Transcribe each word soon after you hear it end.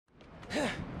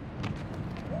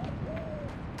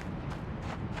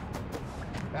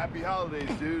Happy holidays,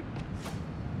 dude.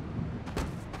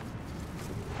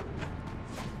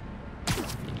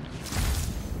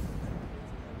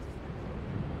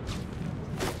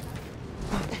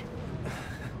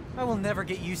 I will never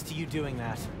get used to you doing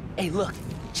that. Hey, look.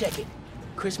 Check it.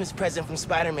 Christmas present from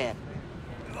Spider-Man.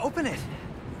 Open it.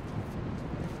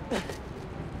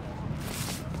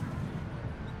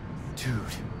 Dude,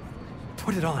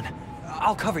 put it on.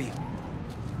 I'll cover you.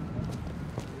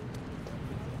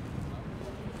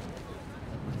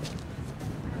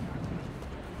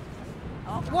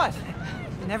 What?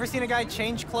 Never seen a guy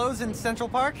change clothes in Central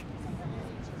Park?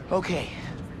 Okay.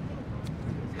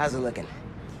 How's it looking?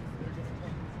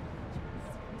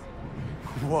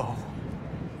 Whoa.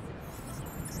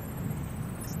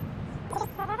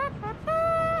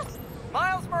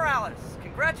 Miles Morales,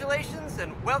 congratulations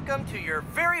and welcome to your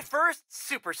very first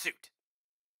super suit.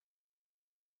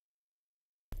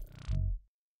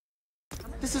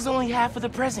 This is only half of the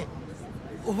present.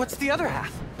 What's the other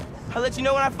half? I'll let you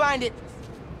know when I find it.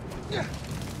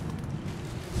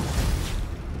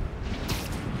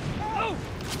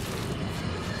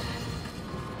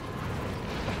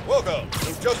 Welcome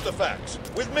to Just the Facts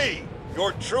with me,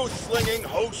 your truth-slinging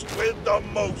host with the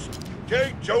most,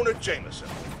 J. Jonah Jameson.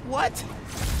 What?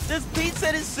 Does Pete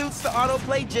set his suits to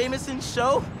autoplay Jameson's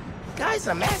show? Guy's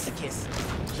a masochist.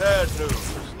 Sad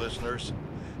news, listeners.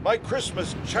 My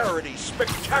Christmas charity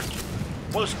spectacular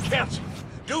was canceled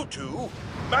due to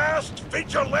masked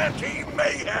vigilante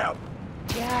mayhem.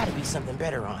 Gotta be something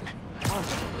better on.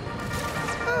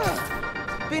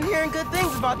 Been hearing good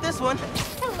things about this one.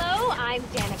 Hello, I'm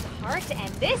Danica Hart, and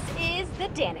this is the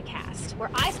Danicast, where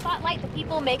I spotlight the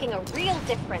people making a real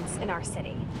difference in our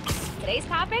city. Today's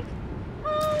topic?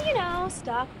 Oh, you know,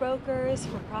 stockbrokers,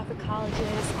 for-profit colleges,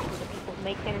 the people who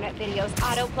make internet videos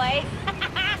autoplay.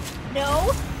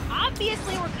 No,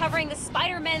 obviously we're covering the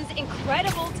Spider-Man's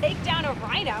incredible takedown of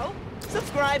Rhino.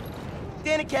 Subscribe.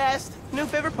 Danicast, new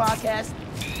favorite podcast.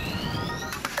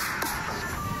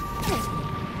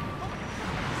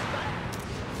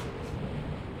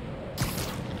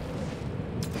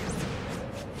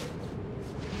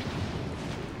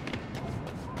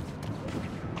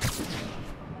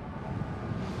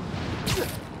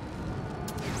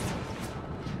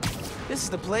 This is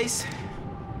the place.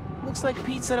 Looks like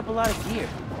Pete set up a lot of gear.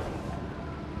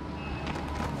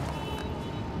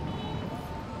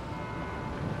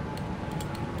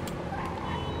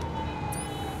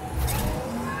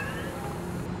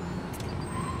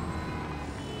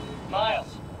 Miles,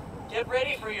 get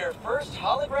ready for your first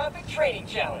holographic training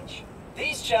challenge.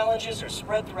 These challenges are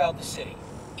spread throughout the city.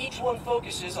 Each one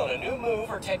focuses on a new move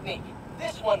or technique.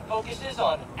 This one focuses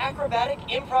on acrobatic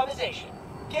improvisation.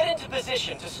 Get into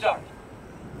position to start.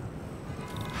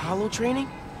 Holo training?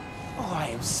 Oh, I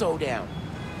am so down.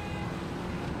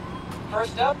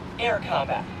 First up, air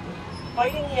combat.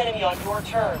 Fighting the enemy on your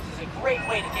terms is a great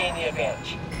way to gain the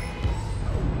advantage.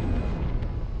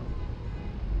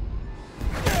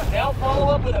 Now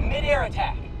follow up with a mid-air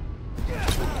attack.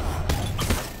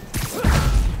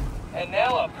 And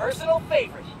now a personal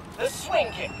favorite, the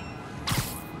swing kick.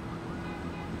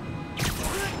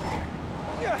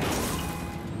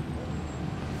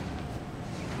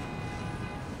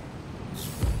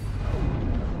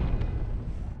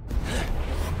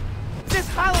 This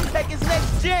holotech is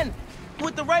next gen.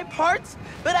 With the right parts,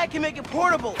 bet I can make it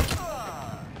portable.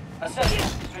 Assessing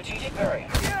strategic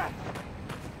variant.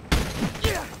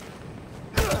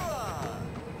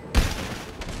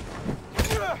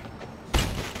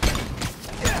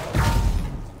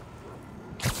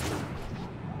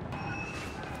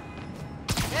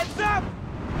 Heads up!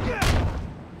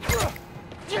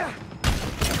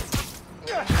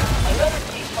 Another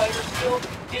key fighter skill,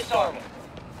 disarming.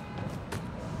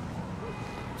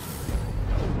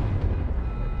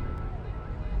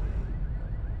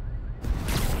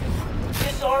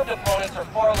 Disarmed opponents are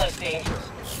far less dangerous,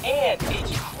 and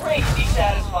it's crazy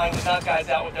satisfying to knock guys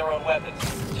out with their own weapons.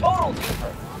 Total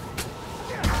twofer.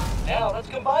 Now let's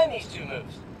combine these two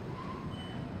moves.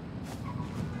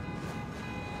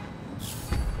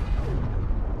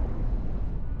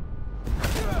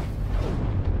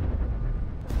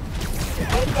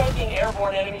 Outgunking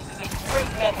airborne enemies is a great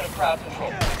method of crowd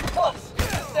control. Plus, the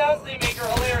sounds they make are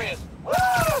hilarious. Woo!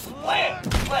 Splash!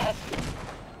 Splash!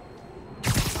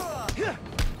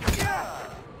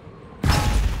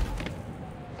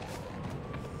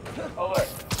 Alert.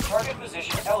 Target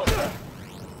position elevated.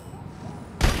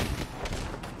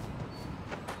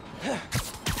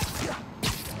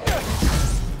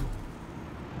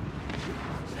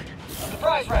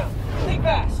 Surprise round. Think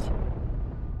fast.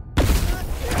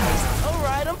 All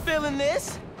right, I'm feeling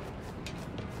this.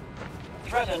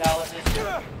 threat analysis,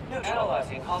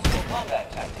 analyzing hostile combat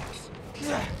tactics.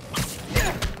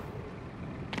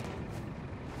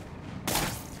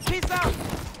 Peace out!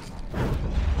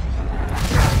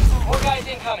 More guys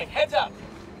incoming, heads up!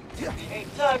 Okay,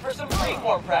 time for some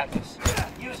freeform practice.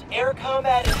 Use air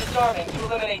combat and disarming to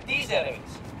eliminate these enemies.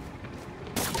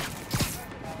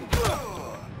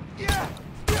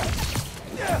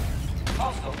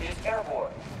 Hostile is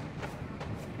airborne.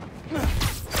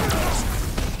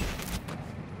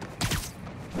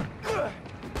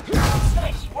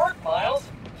 Nice work, Miles.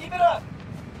 Keep it up.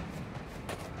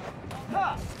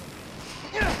 Ha!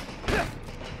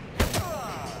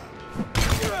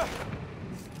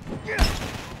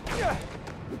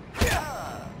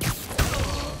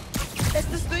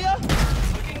 ¿Estás tuyo?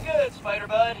 Looking good, Spider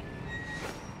Bud.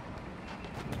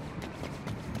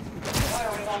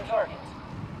 Firing on target.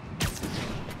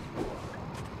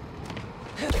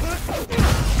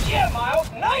 Yeah, Miles,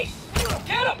 nice!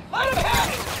 Get him! Let him have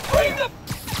it! Bring the...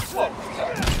 Whoa,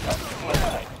 sorry.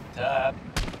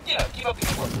 Keep up the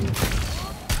good work.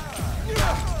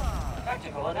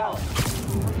 Tactical analysis.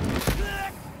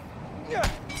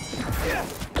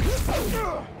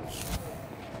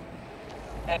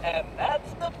 And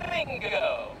that's the bingo!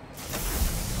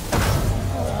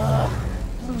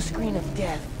 Blue screen of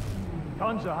death.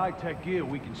 Tons of high-tech gear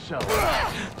we can sell.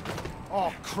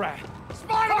 Oh, crap.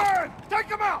 Spider-Man! Take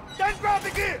him out! Then grab the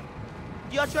gear!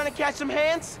 Y'all trying to catch some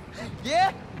hands?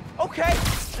 Yeah? Okay,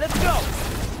 let's go.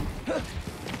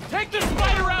 Take the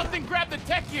spider out, then grab the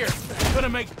tech gear. Gonna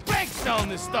make bank selling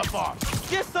this stuff off.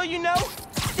 Just so you know,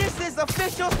 this is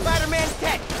official Spider-Man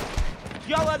tech.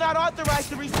 Y'all are not authorized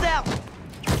to resell.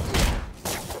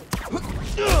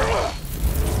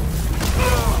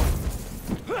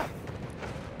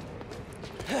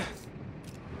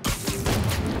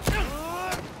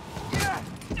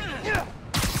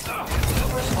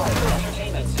 Super Spider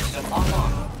Entertainment System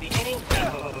online. Beginning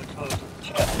reboot.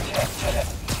 Check.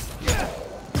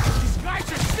 These guys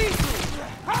are see-through.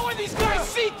 How are these guys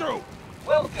see-through?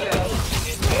 Welcome to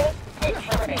Good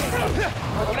Training.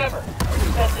 Remember,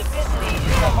 specificity is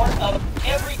the heart of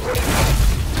every great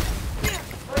game.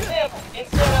 For example,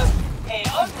 instead of, hey,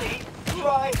 ugly,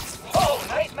 try, oh,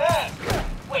 nice mask.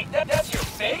 Wait, that's your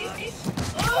face?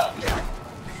 Ugh.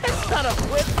 That's not a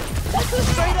flip. That's a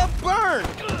straight-up burn.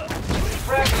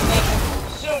 Practicing.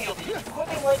 Soon you'll be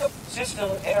equipping like a system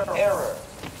error.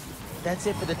 That's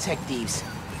it for the tech thieves.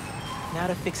 Now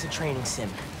to fix a training sim.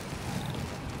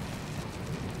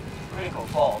 Critical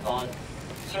fault on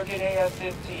circuit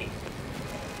AF-15.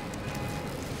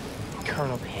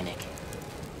 Kernel panic.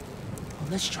 Well,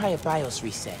 let's try a BIOS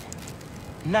reset.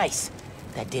 Nice.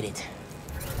 That did it.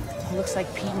 Looks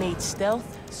like Pete made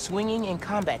stealth, swinging, and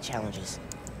combat challenges.